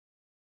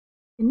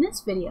In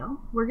this video,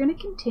 we're going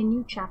to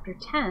continue Chapter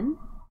 10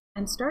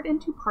 and start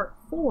into Part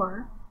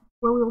 4,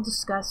 where we will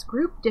discuss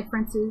group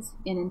differences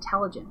in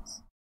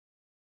intelligence.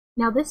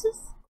 Now, this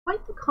is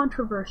quite the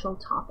controversial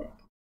topic.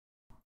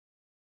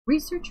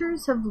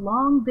 Researchers have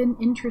long been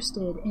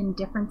interested in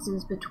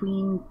differences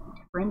between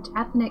different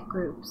ethnic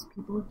groups,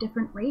 people of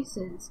different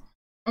races,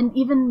 and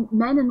even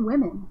men and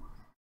women.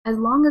 As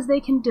long as they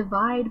can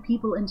divide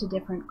people into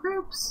different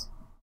groups,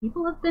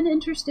 people have been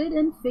interested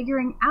in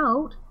figuring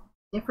out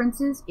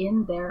differences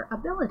in their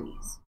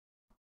abilities.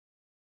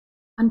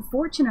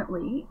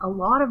 Unfortunately, a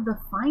lot of the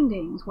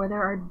findings where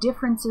there are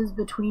differences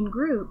between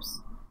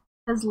groups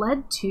has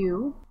led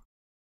to,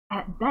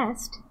 at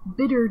best,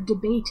 bitter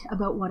debate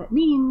about what it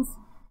means,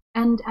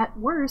 and at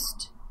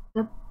worst,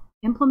 the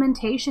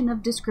implementation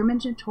of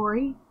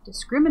discriminatory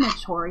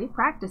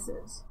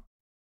practices.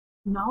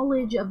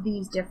 Knowledge of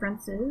these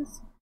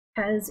differences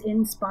has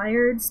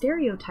inspired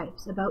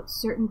stereotypes about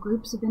certain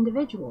groups of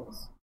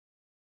individuals,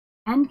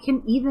 and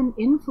can even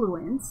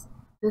influence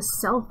the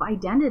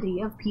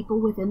self-identity of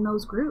people within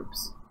those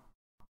groups.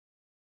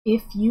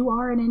 If you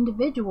are an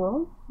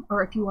individual,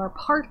 or if you are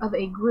part of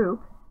a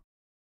group,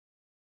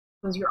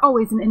 because you're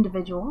always an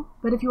individual,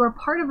 but if you are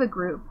part of a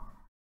group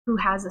who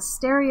has a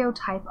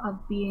stereotype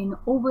of being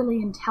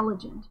overly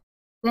intelligent,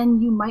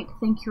 then you might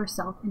think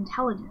yourself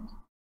intelligent.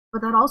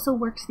 But that also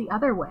works the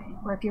other way,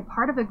 where if you're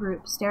part of a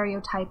group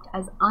stereotyped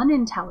as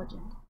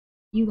unintelligent,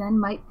 you then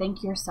might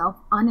think yourself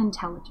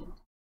unintelligent.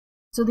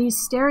 So these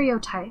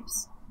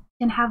stereotypes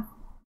can have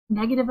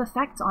negative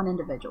effects on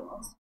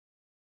individuals.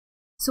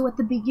 So at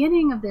the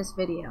beginning of this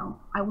video,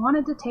 I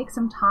wanted to take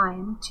some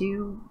time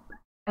to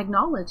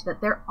acknowledge that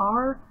there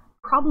are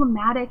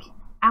problematic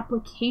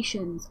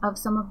applications of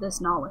some of this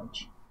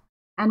knowledge.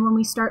 And when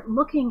we start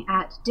looking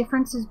at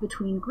differences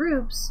between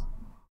groups,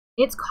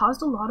 it's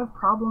caused a lot of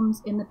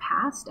problems in the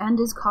past and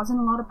is causing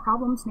a lot of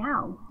problems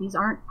now. These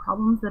aren't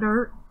problems that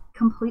are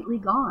completely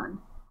gone.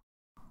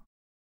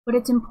 But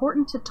it's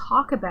important to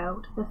talk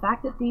about the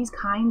fact that these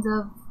kinds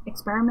of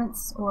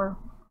experiments or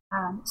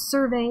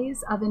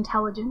surveys of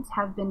intelligence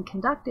have been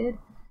conducted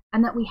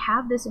and that we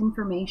have this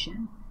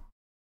information.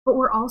 But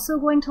we're also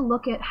going to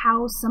look at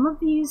how some of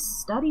these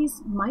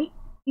studies might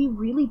be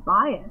really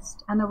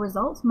biased and the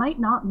results might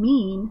not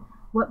mean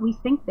what we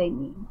think they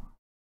mean.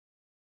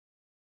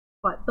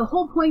 But the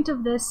whole point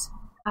of this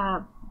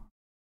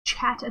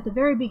chat at the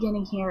very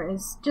beginning here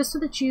is just so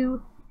that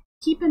you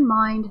keep in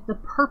mind the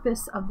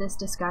purpose of this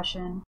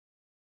discussion.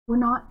 We're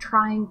not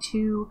trying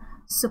to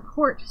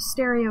support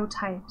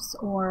stereotypes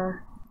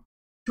or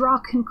draw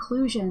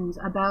conclusions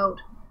about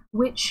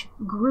which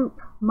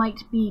group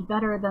might be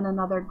better than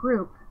another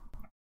group.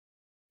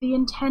 The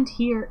intent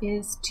here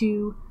is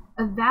to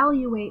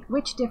evaluate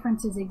which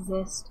differences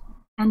exist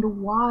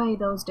and why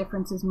those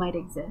differences might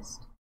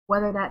exist,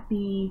 whether that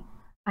be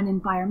an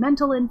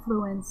environmental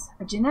influence,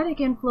 a genetic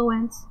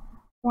influence,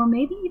 or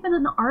maybe even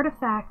an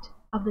artifact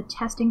of the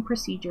testing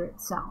procedure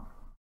itself.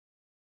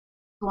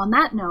 So on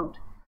that note,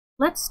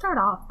 let's start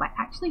off by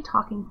actually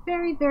talking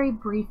very, very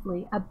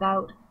briefly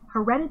about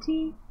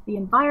heredity, the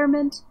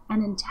environment,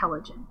 and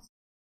intelligence.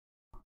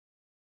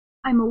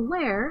 I'm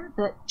aware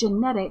that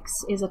genetics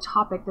is a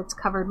topic that's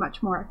covered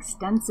much more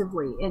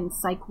extensively in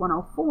Psych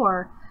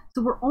 104,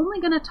 so we're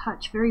only going to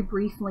touch very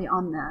briefly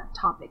on that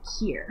topic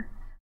here.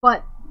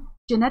 But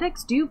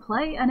genetics do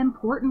play an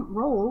important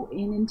role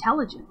in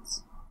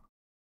intelligence.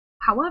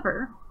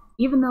 However,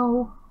 even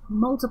though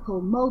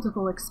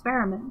multiple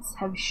experiments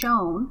have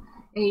shown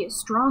a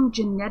strong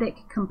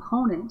genetic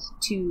component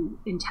to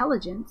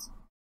intelligence,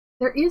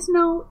 there is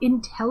no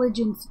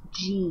intelligence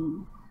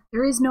gene.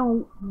 There is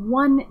no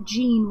one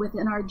gene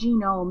within our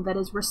genome that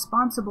is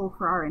responsible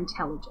for our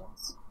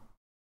intelligence.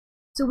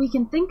 So we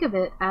can think of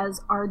it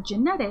as our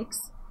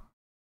genetics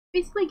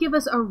basically give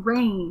us a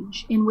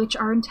range in which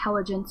our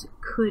intelligence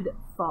could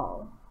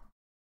fall.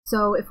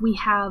 So if we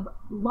have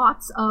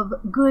lots of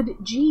good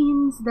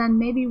genes, then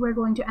maybe we're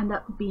going to end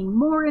up being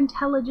more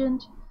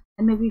intelligent,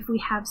 and maybe if we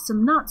have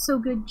some not so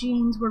good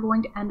genes, we're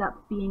going to end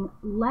up being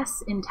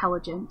less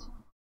intelligent.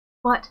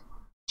 But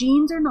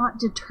genes are not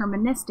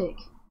deterministic.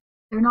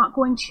 They're not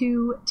going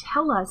to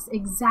tell us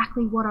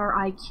exactly what our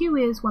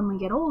IQ is when we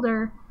get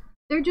older.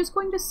 They're just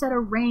going to set a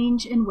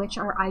range in which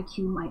our IQ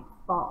might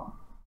fall.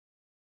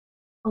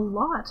 A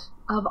lot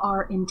of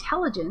our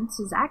intelligence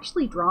is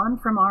actually drawn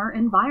from our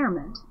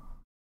environment.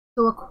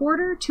 So a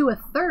quarter to a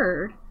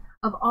third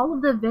of all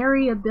of the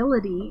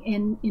variability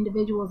in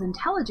individuals'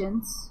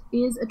 intelligence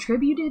is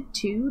attributed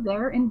to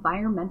their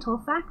environmental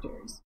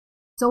factors.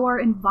 So our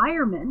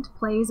environment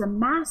plays a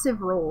massive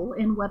role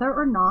in whether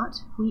or not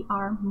we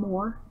are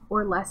more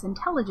or less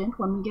intelligent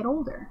when we get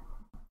older.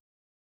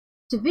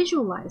 To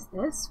visualize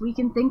this, we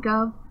can think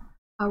of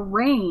a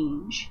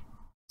range.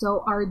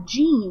 So our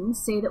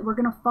genes say that we're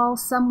going to fall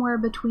somewhere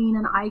between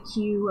an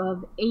IQ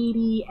of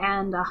 80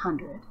 and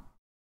 100.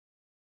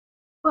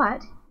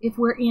 But if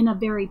we're in a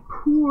very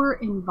poor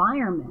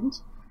environment,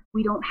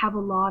 we don't have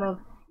a lot of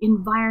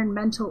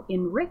environmental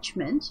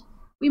enrichment,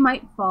 we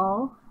might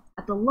fall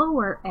at the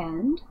lower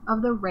end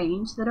of the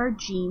range that our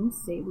genes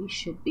say we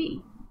should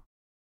be.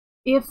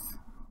 If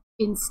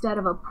instead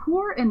of a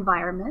poor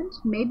environment,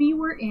 maybe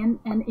we're in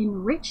an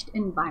enriched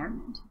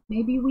environment.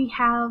 Maybe we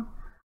have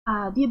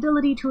the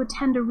ability to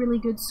attend a really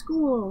good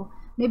school.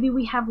 Maybe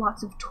we have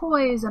lots of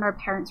toys and our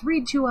parents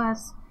read to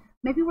us.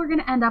 Maybe we're going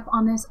to end up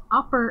on this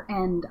upper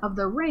end of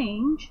the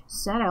range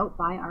set out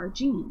by our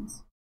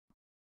genes.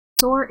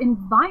 So our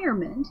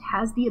environment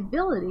has the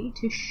ability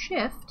to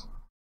shift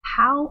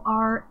how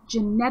our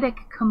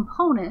genetic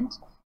component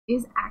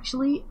is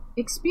actually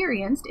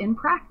experienced in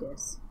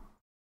practice.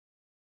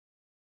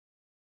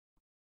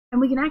 And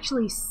we can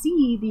actually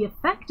see the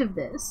effect of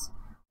this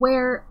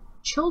where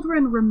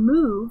children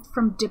removed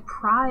from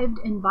deprived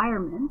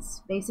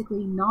environments,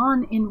 basically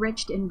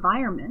non-enriched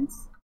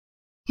environments,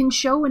 can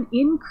show an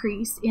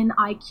increase in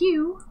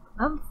IQ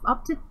of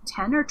up to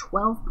 10 or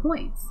 12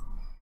 points.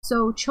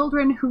 So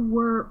children who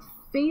were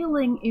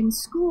failing in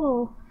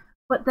school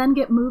but then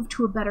get moved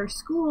to a better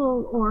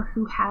school, or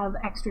who have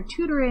extra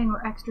tutoring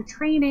or extra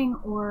training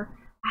or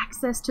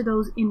access to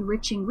those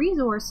enriching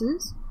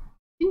resources,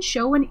 can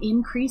show an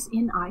increase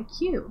in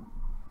IQ.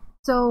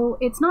 So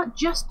it's not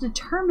just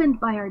determined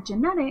by our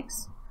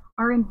genetics,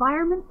 our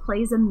environment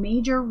plays a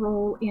major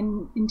role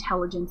in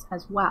intelligence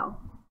as well.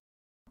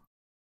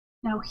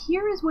 Now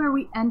here is where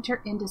we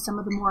enter into some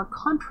of the more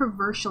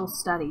controversial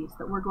studies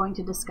that we're going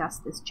to discuss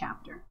this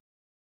chapter.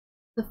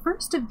 The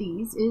first of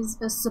these is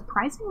a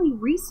surprisingly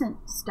recent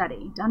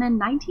study done in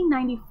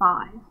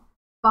 1995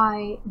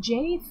 by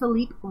J.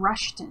 Philippe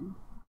Rushton.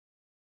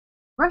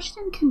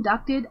 Rushton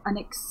conducted an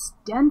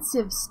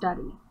extensive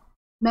study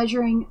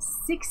measuring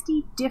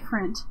 60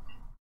 different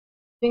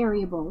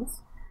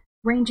variables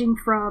ranging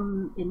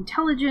from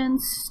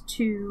intelligence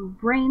to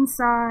brain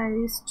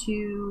size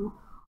to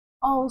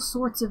all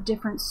sorts of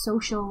different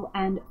social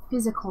and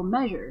physical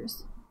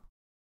measures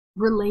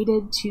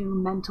related to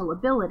mental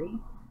ability.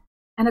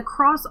 And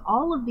across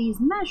all of these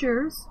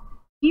measures,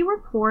 he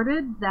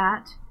reported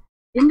that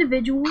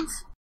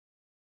individuals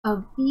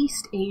of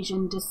East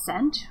Asian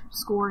descent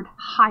scored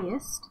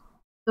highest,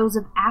 those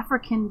of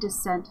African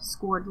descent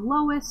scored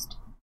lowest,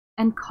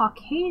 and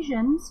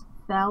Caucasians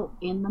fell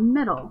in the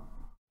middle.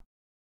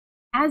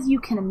 As you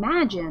can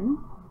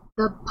imagine,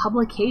 the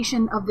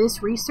publication of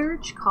this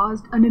research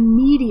caused an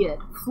immediate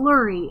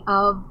flurry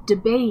of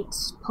debate,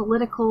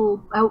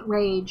 political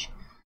outrage,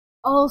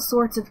 all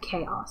sorts of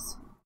chaos.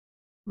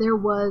 There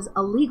was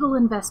a legal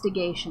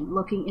investigation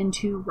looking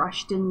into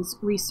Rushton's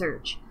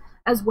research,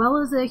 as well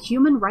as a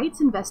human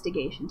rights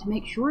investigation to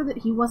make sure that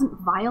he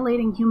wasn't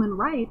violating human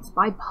rights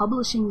by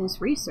publishing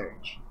this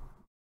research.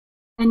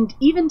 And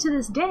even to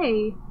this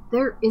day,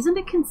 there isn't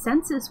a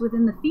consensus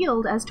within the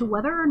field as to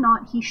whether or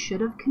not he should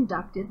have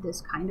conducted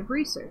this kind of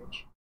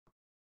research.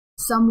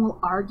 Some will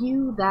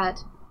argue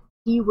that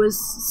he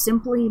was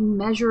simply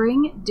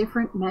measuring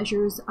different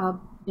measures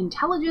of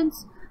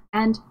intelligence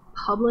and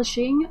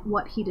publishing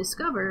what he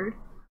discovered,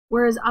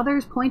 whereas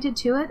others pointed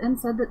to it and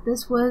said that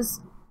this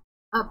was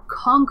a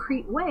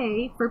concrete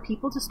way for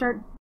people to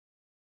start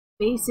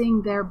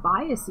basing their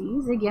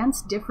biases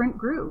against different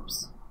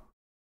groups.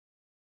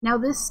 Now,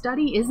 this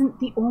study isn't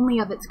the only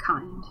of its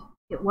kind.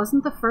 It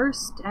wasn't the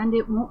first, and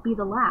it won't be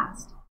the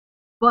last.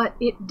 But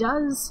it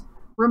does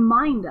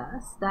remind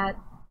us that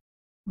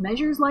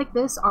measures like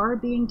this are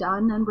being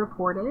done and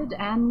reported,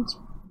 and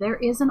there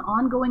is an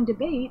ongoing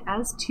debate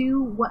as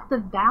to what the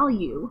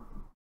value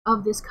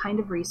of this kind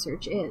of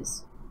research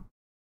is.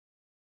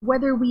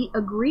 Whether we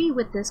agree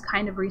with this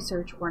kind of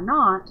research or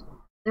not,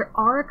 there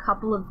are a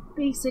couple of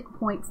basic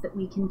points that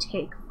we can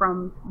take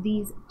from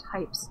these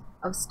types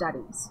of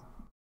studies.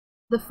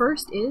 The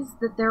first is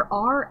that there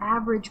are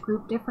average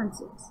group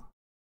differences.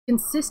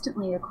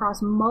 Consistently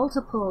across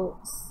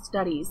multiple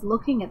studies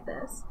looking at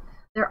this,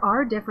 there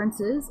are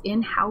differences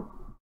in how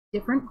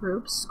different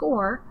groups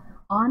score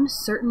on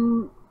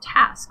certain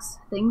tasks,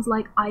 things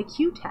like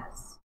IQ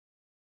tests,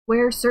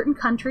 where certain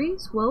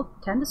countries will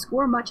tend to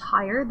score much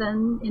higher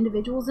than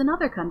individuals in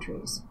other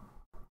countries.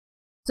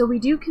 So we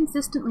do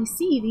consistently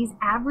see these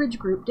average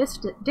group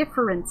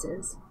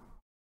differences.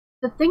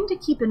 The thing to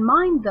keep in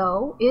mind,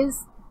 though,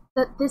 is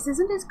that this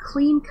isn't as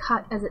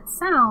clean-cut as it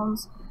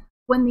sounds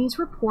when these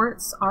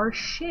reports are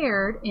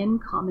shared in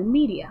common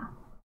media.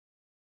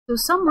 So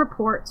some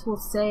reports will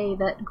say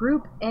that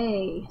Group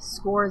A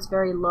scores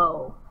very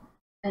low,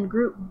 and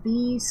Group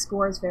B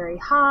scores very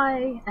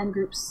high, and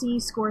Group C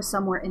scores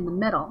somewhere in the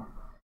middle.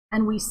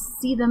 And we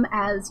see them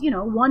as,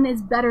 one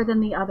is better than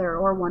the other,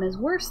 or one is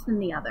worse than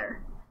the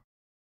other.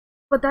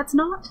 But that's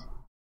not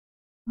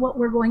what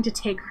we're going to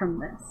take from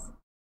this.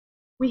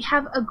 We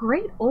have a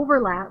great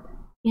overlap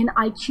in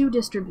IQ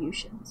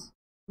distributions.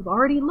 We've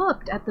already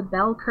looked at the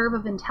bell curve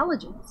of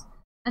intelligence.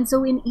 And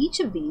so in each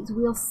of these,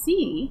 we'll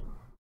see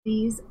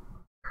these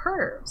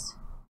curves.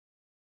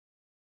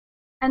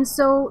 And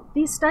so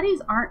these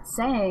studies aren't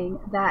saying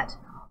that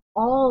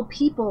all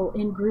people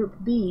in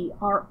Group B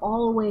are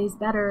always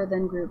better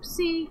than Group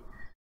C.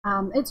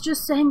 It's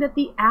just saying that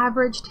the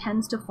average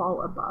tends to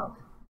fall above.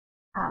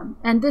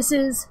 And this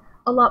is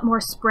a lot more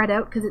spread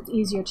out because it's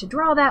easier to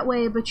draw that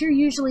way, but you're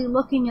usually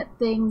looking at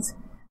things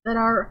that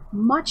are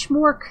much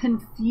more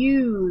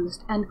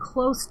confused and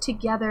close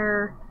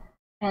together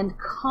and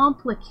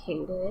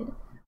complicated,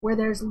 where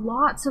there's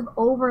lots of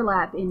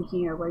overlap in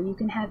here, where you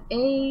can have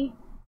A,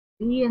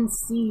 B, and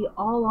C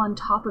all on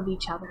top of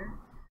each other.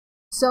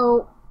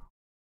 So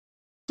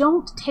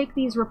don't take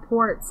these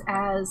reports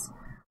as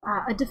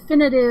a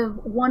definitive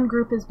one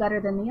group is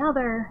better than the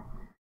other,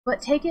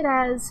 but take it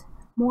as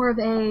more of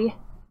a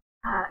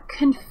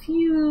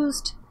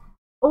confused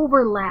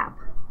overlap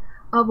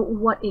of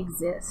what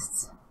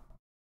exists.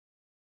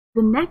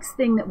 The next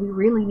thing that we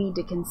really need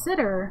to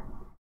consider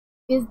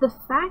is the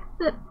fact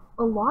that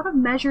a lot of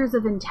measures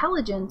of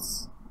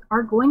intelligence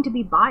are going to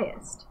be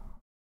biased.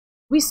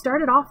 We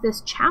started off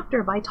this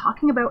chapter by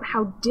talking about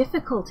how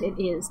difficult it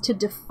is to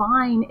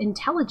define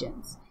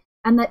intelligence,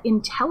 and that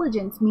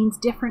intelligence means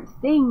different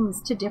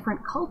things to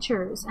different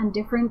cultures and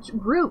different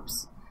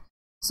groups.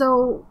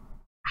 So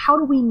how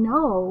do we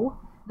know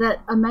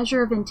that a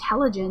measure of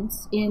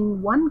intelligence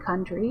in one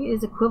country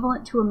is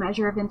equivalent to a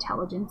measure of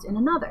intelligence in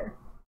another?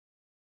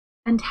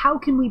 And how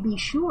can we be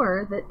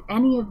sure that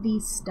any of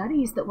these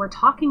studies that we're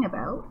talking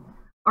about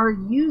are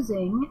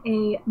using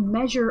a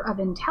measure of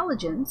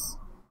intelligence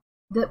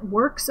that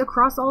works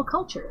across all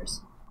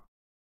cultures?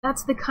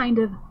 That's the kind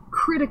of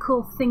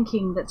critical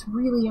thinking that's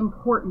really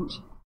important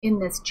in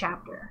this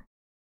chapter.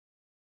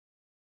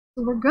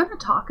 So we're going to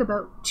talk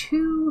about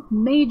two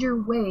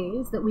major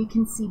ways that we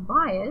can see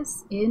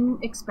bias in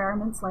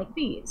experiments like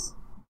these.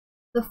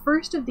 The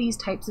first of these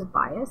types of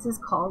bias is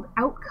called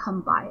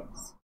outcome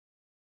bias.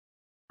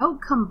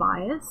 Outcome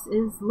bias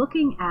is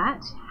looking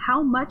at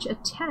how much a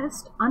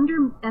test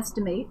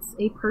underestimates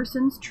a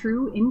person's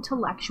true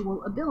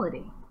intellectual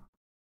ability.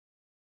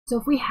 So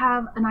if we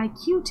have an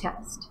IQ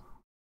test,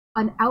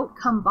 an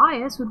outcome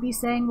bias would be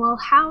saying, well,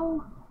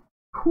 how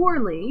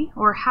poorly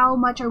or how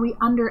much are we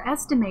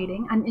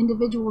underestimating an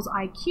individual's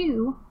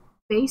IQ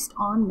based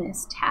on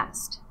this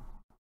test?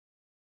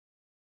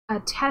 A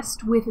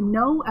test with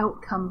no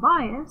outcome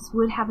bias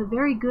would have a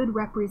very good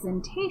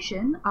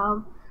representation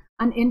of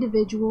an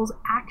individual's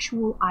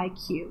actual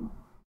IQ.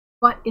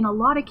 But in a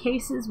lot of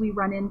cases, we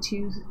run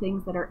into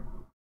things that are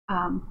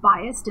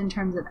biased in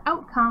terms of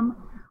outcome,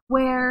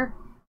 where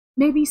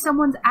maybe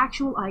someone's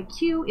actual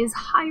IQ is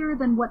higher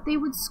than what they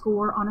would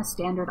score on a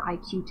standard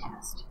IQ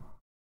test.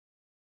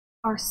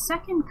 Our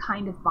second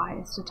kind of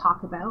bias to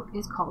talk about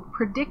is called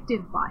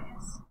predictive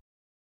bias.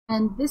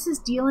 And this is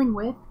dealing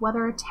with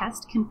whether a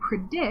test can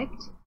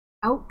predict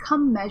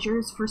outcome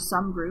measures for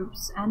some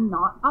groups and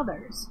not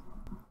others.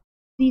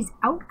 These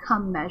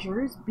outcome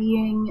measures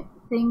being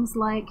things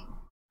like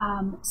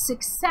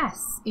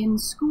success in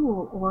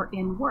school or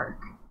in work.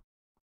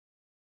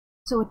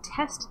 So a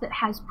test that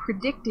has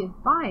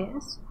predictive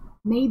bias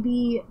may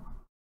be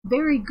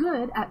very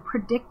good at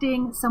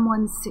predicting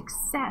someone's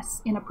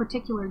success in a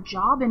particular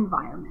job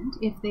environment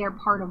if they are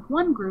part of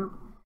one group,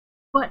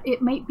 but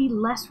it might be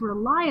less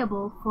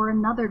reliable for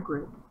another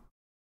group.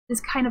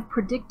 This kind of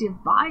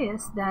predictive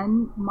bias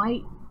then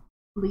might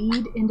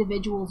lead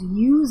individuals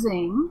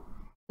using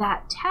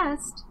that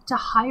test to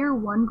hire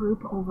one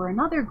group over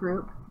another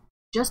group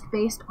just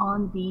based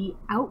on the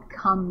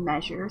outcome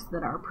measures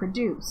that are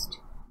produced.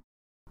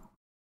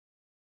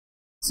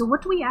 So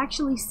what do we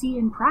actually see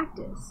in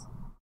practice?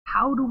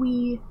 How do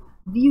we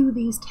view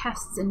these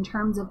tests in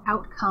terms of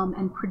outcome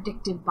and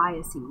predictive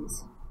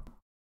biases?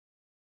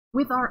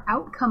 With our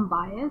outcome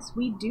bias,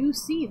 we do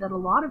see that a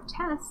lot of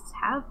tests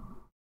have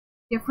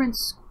different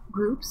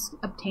groups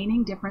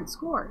obtaining different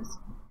scores.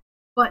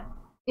 But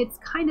it's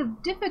kind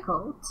of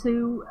difficult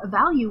to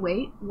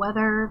evaluate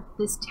whether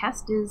this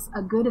test is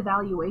a good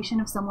evaluation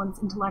of someone's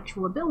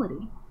intellectual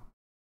ability,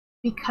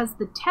 because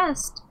the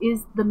test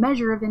is the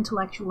measure of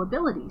intellectual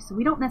ability, so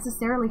we don't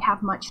necessarily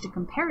have much to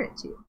compare it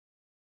to.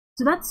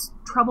 So that's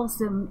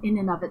troublesome in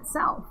and of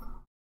itself.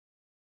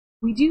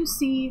 We do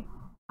see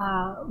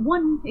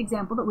one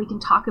example that we can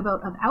talk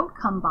about of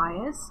outcome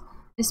bias,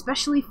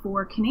 especially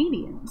for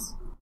Canadians.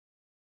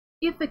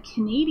 If a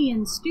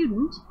Canadian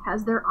student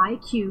has their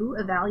IQ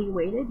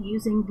evaluated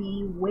using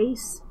the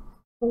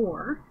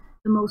WAIS-4,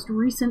 the most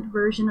recent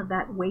version of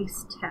that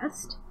WAIS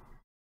test,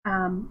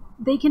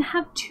 they can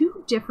have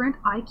two different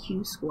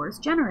IQ scores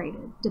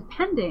generated,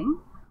 depending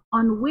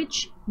on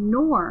which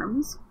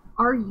norms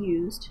are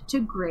used to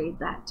grade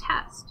that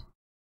test.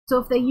 So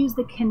if they use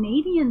the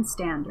Canadian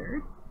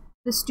standard,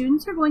 the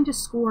students are going to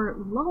score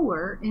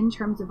lower in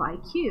terms of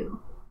IQ,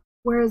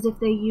 whereas if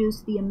they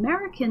use the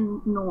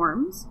American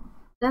norms,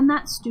 then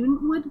that student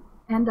would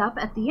end up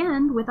at the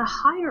end with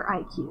a higher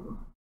IQ,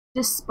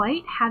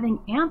 despite having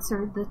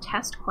answered the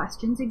test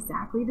questions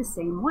exactly the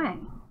same way.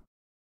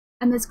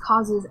 And this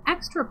causes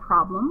extra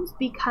problems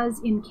because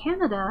in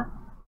Canada,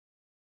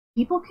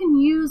 people can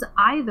use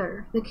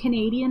either the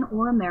Canadian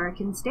or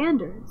American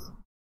standards.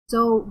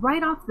 So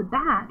right off the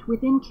bat,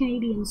 within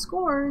Canadian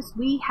scores,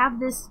 we have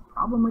this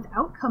problem with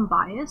outcome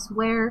bias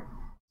where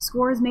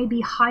scores may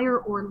be higher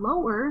or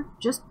lower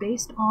just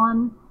based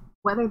on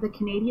whether the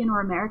Canadian or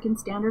American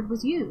standard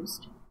was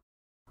used.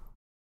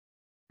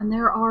 And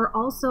there are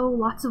also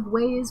lots of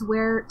ways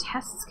where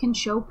tests can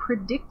show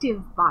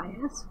predictive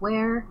bias,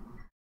 where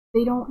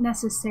they don't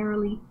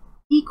necessarily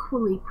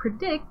equally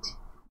predict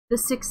the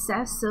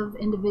success of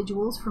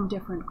individuals from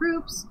different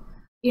groups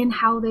in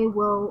how they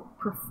will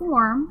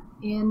perform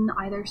in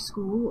either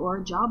school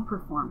or job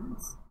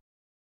performance.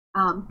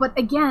 But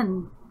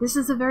again, this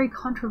is a very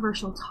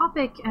controversial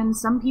topic, and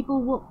some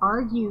people will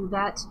argue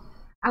that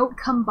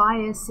outcome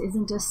bias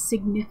isn't a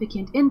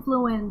significant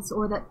influence,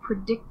 or that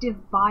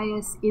predictive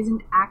bias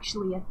isn't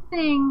actually a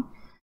thing.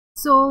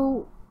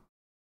 So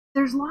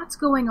there's lots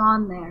going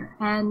on there,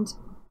 and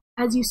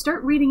as you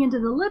start reading into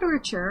the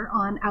literature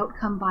on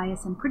outcome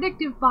bias and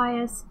predictive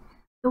bias,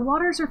 the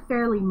waters are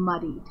fairly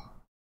muddied.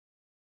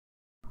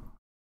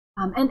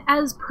 And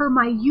as per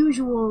my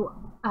usual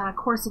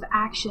course of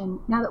action,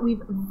 now that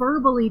we've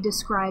verbally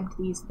described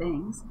these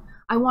things,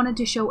 I wanted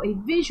to show a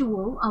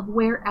visual of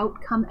where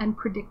outcome and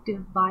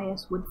predictive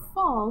bias would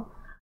fall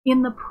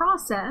in the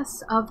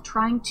process of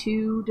trying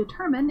to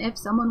determine if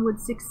someone would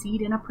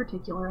succeed in a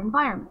particular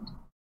environment.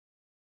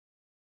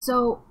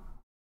 So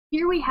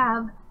here we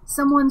have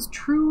someone's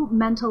true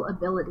mental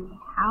ability,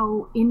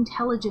 how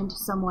intelligent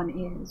someone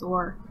is,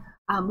 or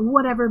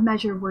whatever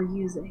measure we're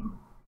using.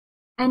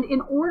 And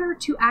in order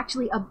to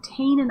actually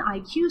obtain an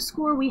IQ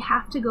score, we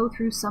have to go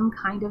through some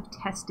kind of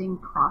testing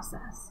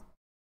process.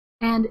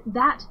 And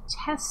that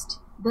test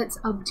that's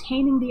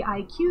obtaining the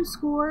IQ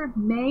score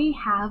may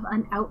have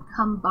an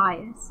outcome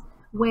bias,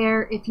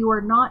 where if you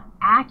are not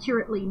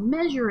accurately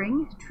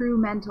measuring true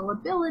mental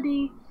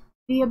ability,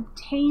 the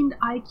obtained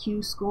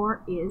IQ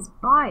score is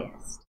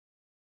biased.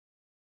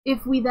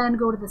 If we then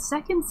go to the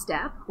second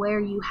step, where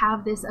you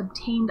have this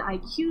obtained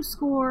IQ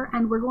score,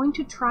 and we're going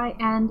to try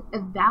and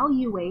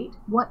evaluate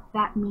what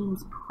that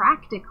means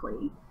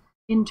practically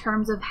in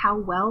terms of how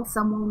well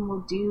someone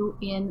will do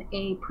in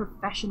a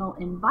professional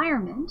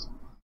environment,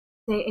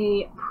 say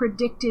a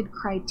predicted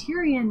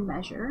criterion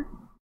measure,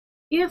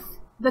 if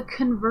the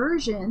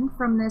conversion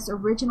from this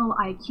original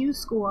IQ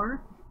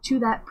score to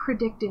that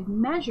predictive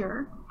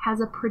measure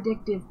has a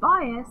predictive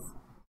bias,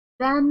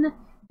 then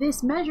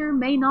this measure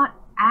may not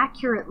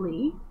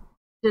accurately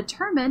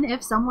determine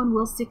if someone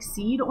will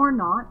succeed or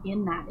not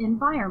in that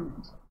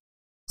environment.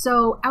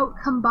 So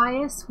outcome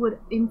bias would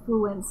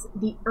influence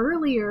the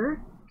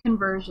earlier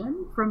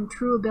conversion from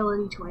true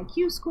ability to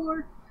IQ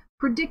score.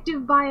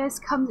 Predictive bias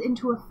comes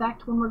into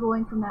effect when we're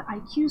going from that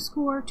IQ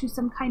score to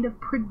some kind of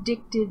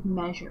predictive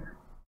measure.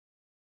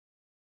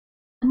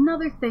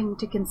 Another thing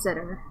to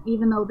consider,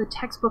 even though the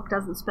textbook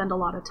doesn't spend a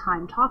lot of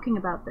time talking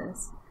about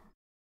this,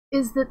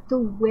 is that the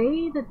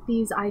way that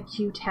these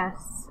IQ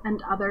tests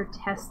and other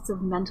tests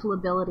of mental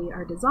ability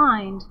are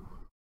designed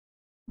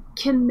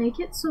can make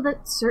it so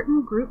that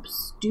certain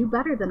groups do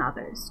better than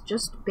others,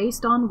 just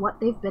based on what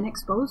they've been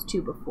exposed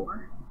to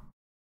before.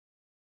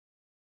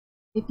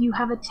 If you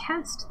have a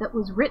test that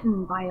was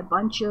written by a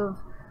bunch of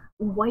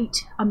white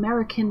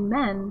American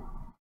men,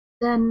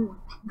 then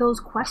those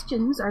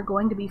questions are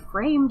going to be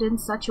framed in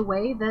such a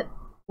way that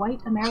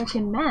white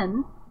American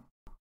men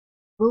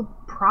will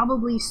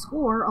probably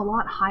score a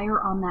lot higher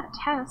on that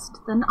test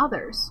than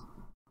others.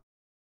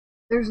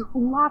 There's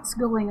lots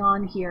going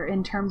on here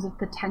in terms of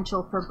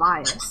potential for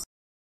bias,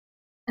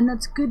 and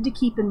that's good to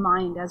keep in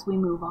mind as we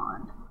move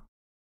on.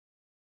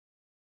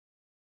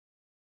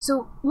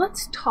 So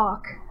let's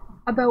talk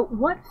about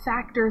what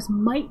factors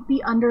might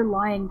be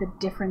underlying the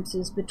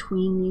differences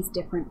between these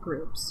different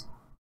groups.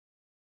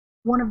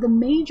 One of the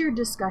major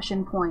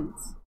discussion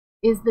points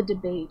is the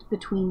debate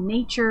between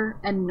nature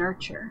and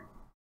nurture,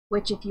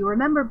 which, if you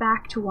remember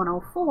back to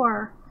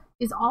 104,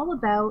 is all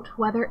about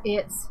whether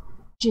it's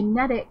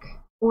genetic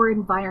or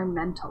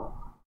environmental.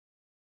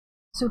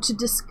 So to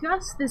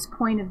discuss this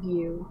point of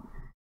view,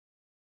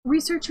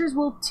 researchers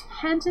will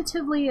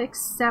tentatively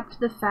accept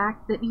the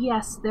fact that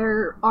yes,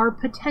 there are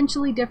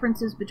potentially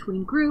differences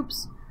between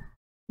groups.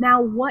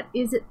 Now, what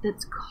is it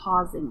that's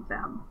causing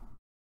them?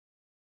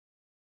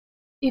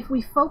 If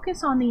we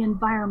focus on the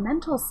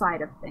environmental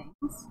side of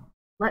things,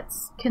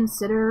 let's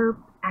consider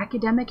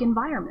academic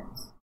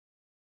environments.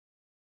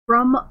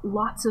 From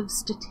lots of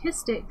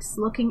statistics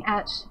looking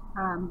at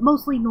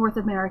mostly North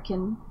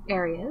American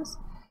areas,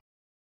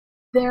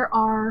 there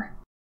are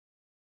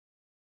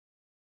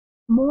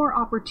more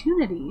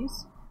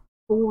opportunities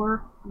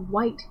for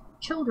white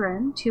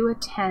children to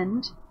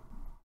attend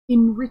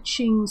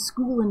enriching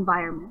school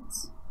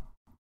environments.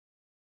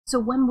 So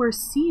when we're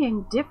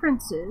seeing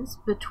differences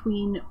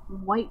between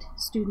white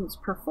students'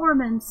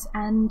 performance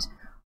and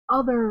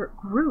other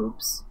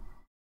groups,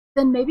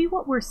 then maybe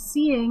what we're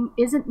seeing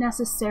isn't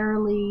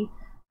necessarily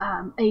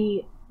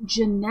a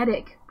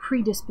genetic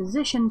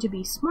predisposition to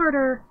be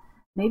smarter.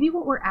 Maybe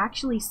what we're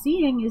actually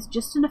seeing is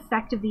just an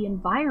effect of the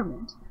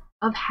environment,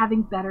 of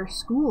having better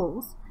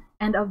schools,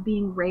 and of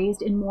being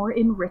raised in more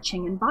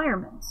enriching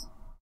environments.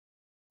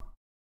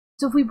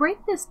 So if we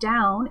break this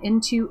down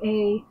into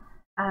a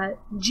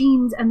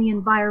genes and the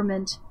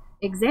environment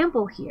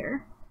example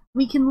here,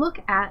 we can look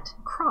at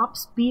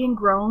crops being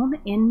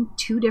grown in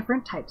two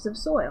different types of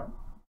soil.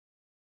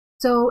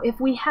 So if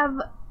we have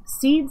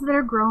seeds that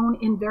are grown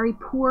in very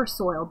poor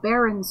soil,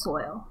 barren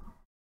soil.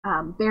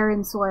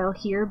 Barren soil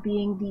here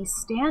being the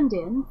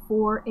stand-in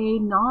for a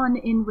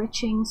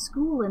non-enriching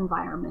school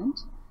environment.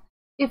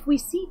 If we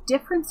see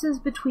differences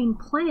between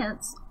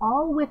plants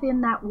all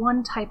within that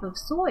one type of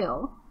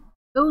soil,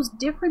 those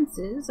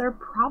differences are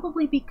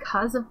probably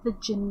because of the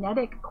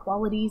genetic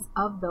qualities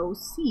of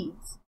those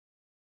seeds.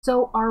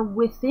 So our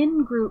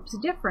within groups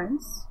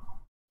difference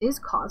is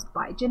caused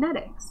by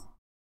genetics.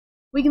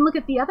 We can look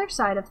at the other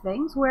side of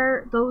things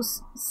where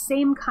those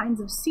same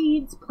kinds of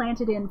seeds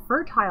planted in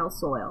fertile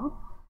soil,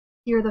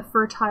 here the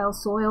fertile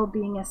soil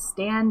being a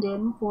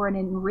stand-in for an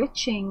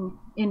enriching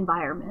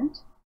environment,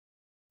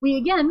 we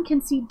again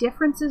can see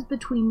differences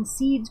between the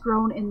seeds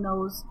grown in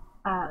those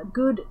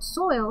good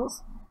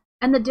soils,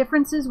 and the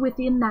differences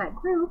within that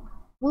group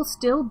will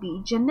still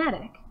be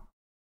genetic.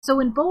 So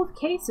in both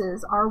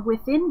cases, our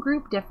within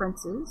group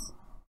differences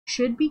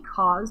should be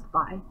caused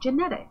by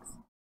genetics.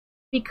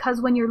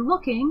 Because when you're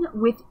looking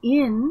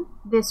within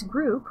this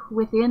group,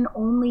 within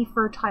only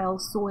fertile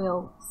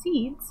soil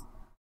seeds,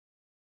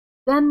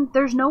 then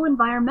there's no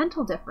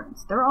environmental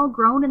difference. They're all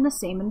grown in the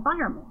same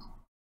environment.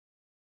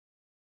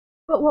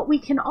 But what we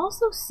can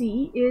also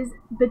see is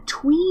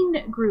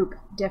between group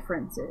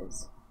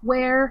differences,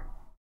 where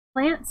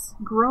plants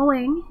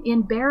growing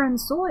in barren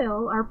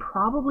soil are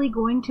probably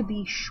going to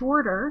be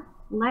shorter,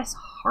 less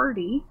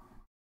hardy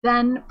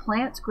than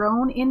plants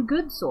grown in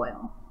good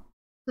soil.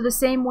 So the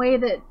same way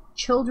that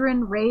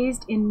children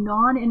raised in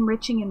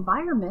non-enriching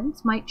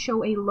environments might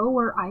show a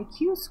lower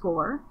IQ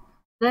score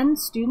than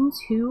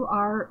students who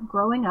are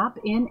growing up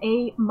in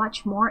a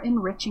much more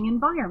enriching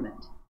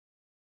environment.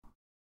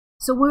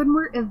 So when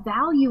we're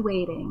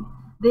evaluating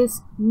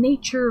this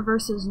nature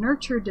versus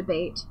nurture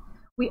debate,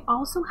 we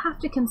also have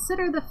to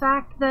consider the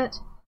fact that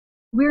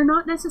we're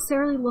not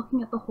necessarily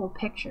looking at the whole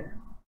picture.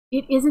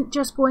 It isn't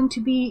just going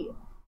to be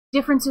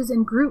differences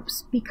in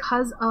groups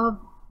because of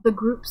the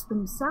groups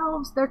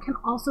themselves. There can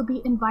also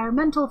be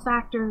environmental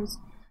factors,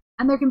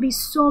 and there can be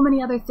so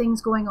many other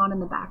things going on in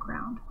the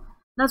background.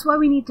 That's why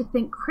we need to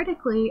think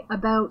critically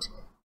about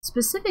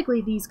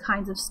specifically these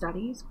kinds of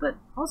studies, but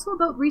also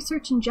about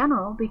research in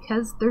general,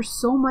 because there's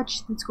so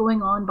much that's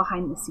going on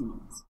behind the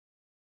scenes.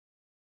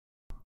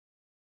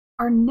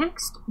 Our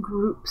next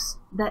groups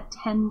that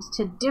tend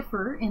to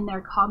differ in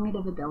their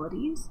cognitive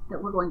abilities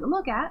that we're going to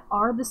look at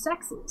are the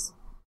sexes.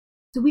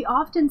 So we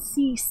often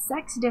see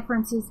sex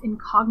differences in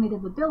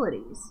cognitive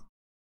abilities.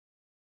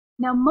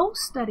 Now,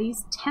 most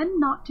studies tend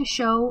not to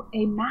show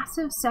a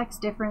massive sex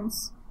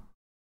difference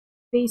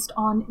based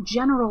on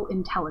general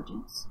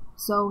intelligence.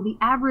 So the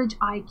average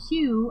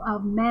IQ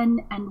of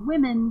men and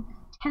women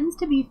tends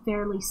to be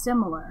fairly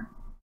similar.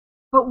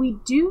 But we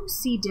do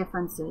see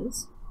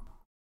differences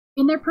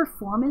in their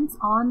performance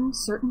on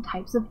certain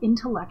types of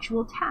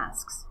intellectual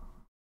tasks.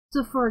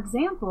 So for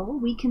example,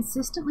 we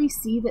consistently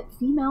see that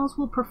females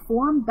will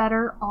perform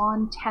better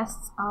on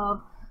tests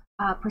of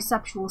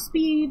perceptual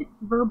speed,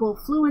 verbal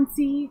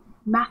fluency,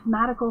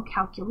 mathematical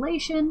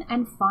calculation,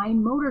 and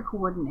fine motor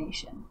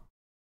coordination.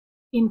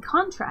 In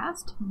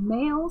contrast,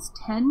 males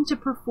tend to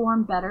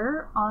perform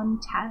better on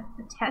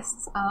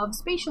tests of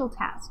spatial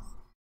tasks,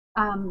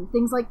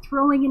 things like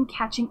throwing and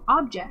catching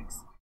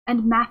objects,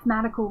 and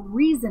mathematical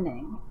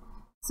reasoning.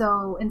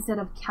 So instead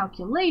of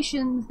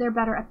calculations, they're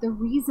better at the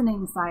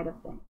reasoning side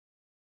of things.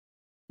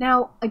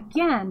 Now,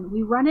 again,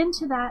 we run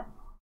into that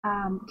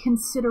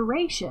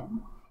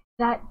consideration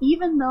that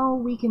even though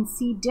we can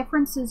see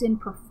differences in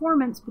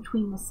performance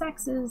between the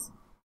sexes,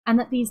 and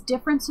that these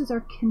differences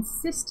are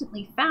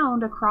consistently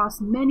found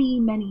across many,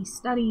 many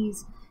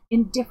studies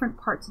in different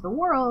parts of the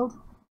world,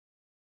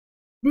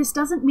 this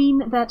doesn't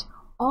mean that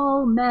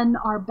all men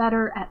are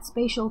better at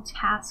spatial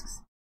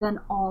tasks than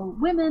all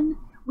women.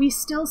 We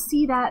still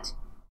see that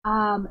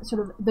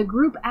sort of the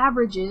group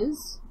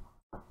averages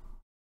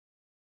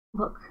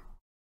look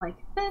like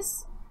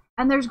this,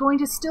 and there's going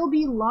to still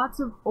be lots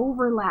of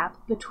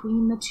overlap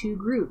between the two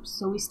groups.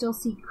 So we still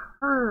see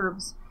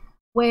curves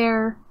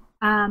where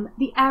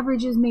the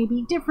averages may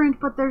be different,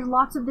 but there's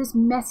lots of this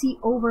messy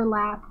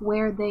overlap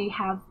where they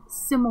have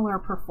similar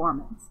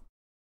performance.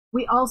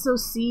 We also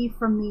see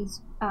from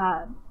these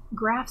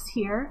graphs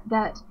here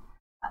that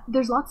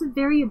there's lots of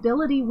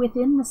variability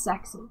within the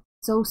sexes.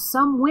 So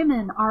some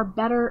women are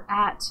better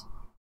at,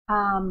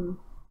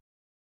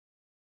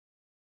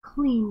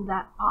 clean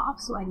that off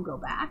so I can go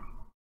back.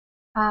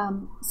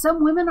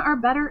 Some women are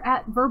better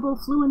at verbal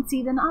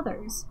fluency than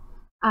others.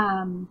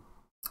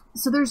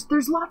 So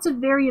there's lots of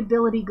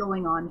variability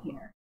going on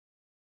here.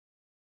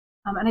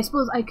 And I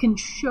suppose I can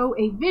show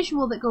a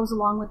visual that goes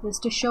along with this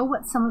to show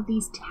what some of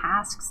these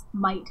tasks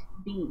might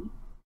be.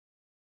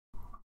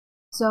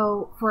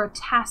 So for a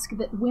task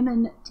that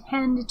women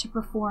tend to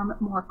perform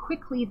more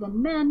quickly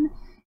than men,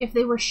 if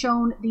they were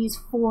shown these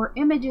 4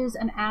 images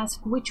and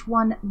asked which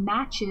one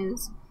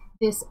matches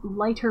this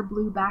lighter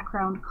blue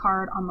background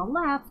card on the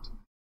left,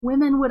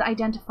 women would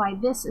identify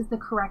this as the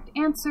correct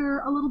answer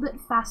a little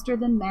bit faster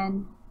than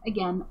men,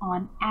 again,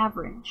 on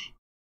average.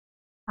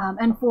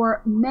 And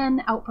for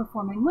men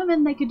outperforming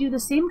women, they could do the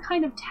same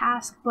kind of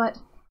task, but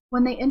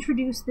when they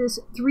introduce this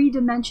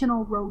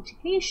three-dimensional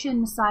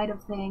rotation side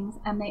of things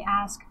and they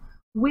ask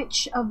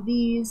which of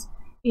these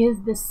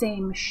is the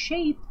same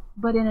shape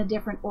but in a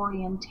different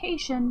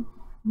orientation,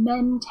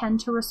 men tend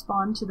to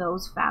respond to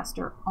those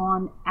faster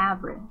on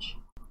average.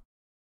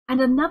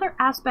 And another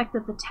aspect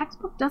that the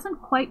textbook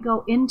doesn't quite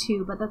go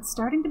into, but that's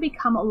starting to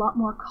become a lot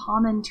more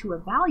common to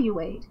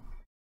evaluate,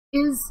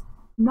 is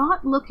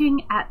not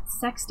looking at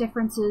sex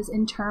differences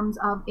in terms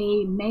of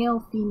a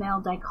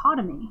male-female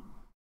dichotomy.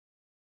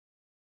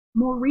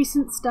 More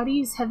recent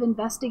studies have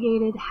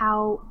investigated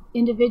how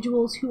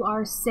individuals who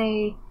are,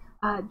 say,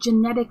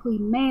 genetically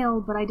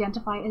male but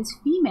identify as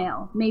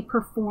female may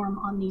perform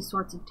on these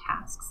sorts of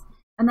tasks.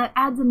 And that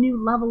adds a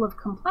new level of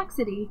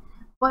complexity,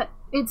 but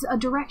it's a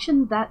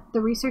direction that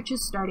the research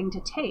is starting to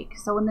take.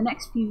 So in the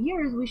next few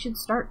years, we should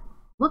start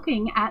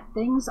looking at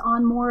things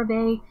on more of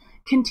a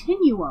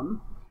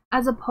continuum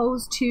as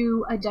opposed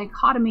to a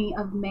dichotomy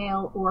of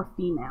male or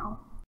female.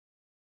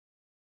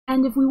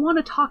 And if we want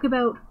to talk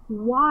about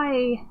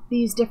why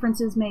these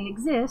differences may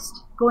exist,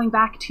 going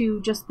back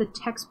to just the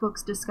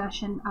textbook's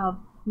discussion of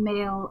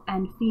male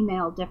and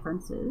female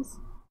differences,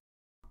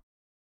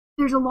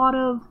 there's a lot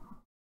of,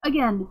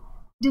 again,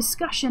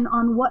 discussion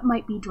on what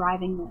might be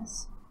driving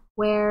this,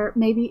 where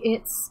maybe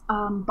it's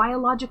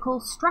biological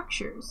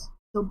structures.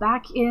 So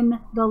back in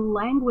the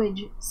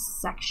language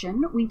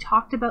section, we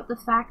talked about the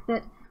fact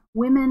that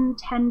women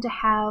tend to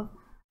have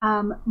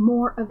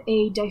more of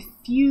a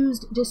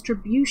diffused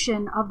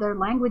distribution of their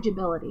language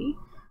ability,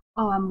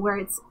 where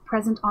it's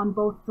present on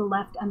both the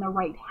left and the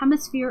right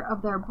hemisphere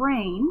of their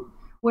brain,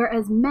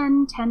 whereas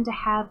men tend to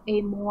have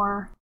a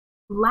more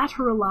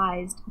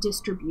lateralized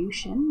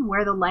distribution,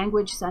 where the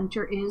language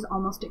center is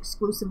almost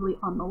exclusively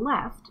on the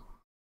left,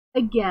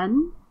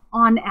 again,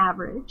 on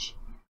average.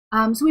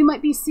 So we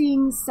might be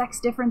seeing sex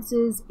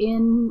differences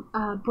in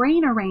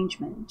brain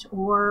arrangement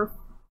or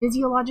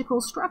physiological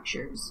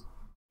structures.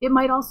 It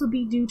might also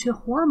be due to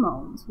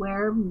hormones,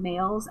 where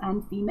males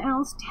and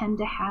females tend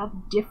to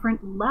have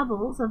different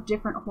levels of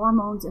different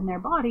hormones in their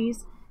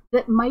bodies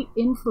that might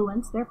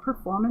influence their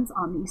performance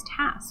on these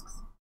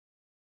tasks.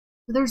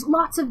 So there's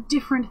lots of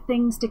different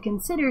things to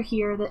consider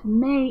here that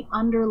may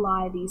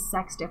underlie these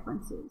sex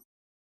differences.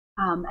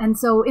 And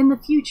so in the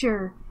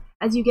future,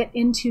 as you get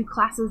into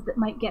classes that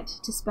might get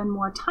to spend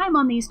more time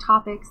on these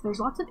topics, there's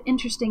lots of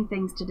interesting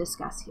things to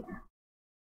discuss here.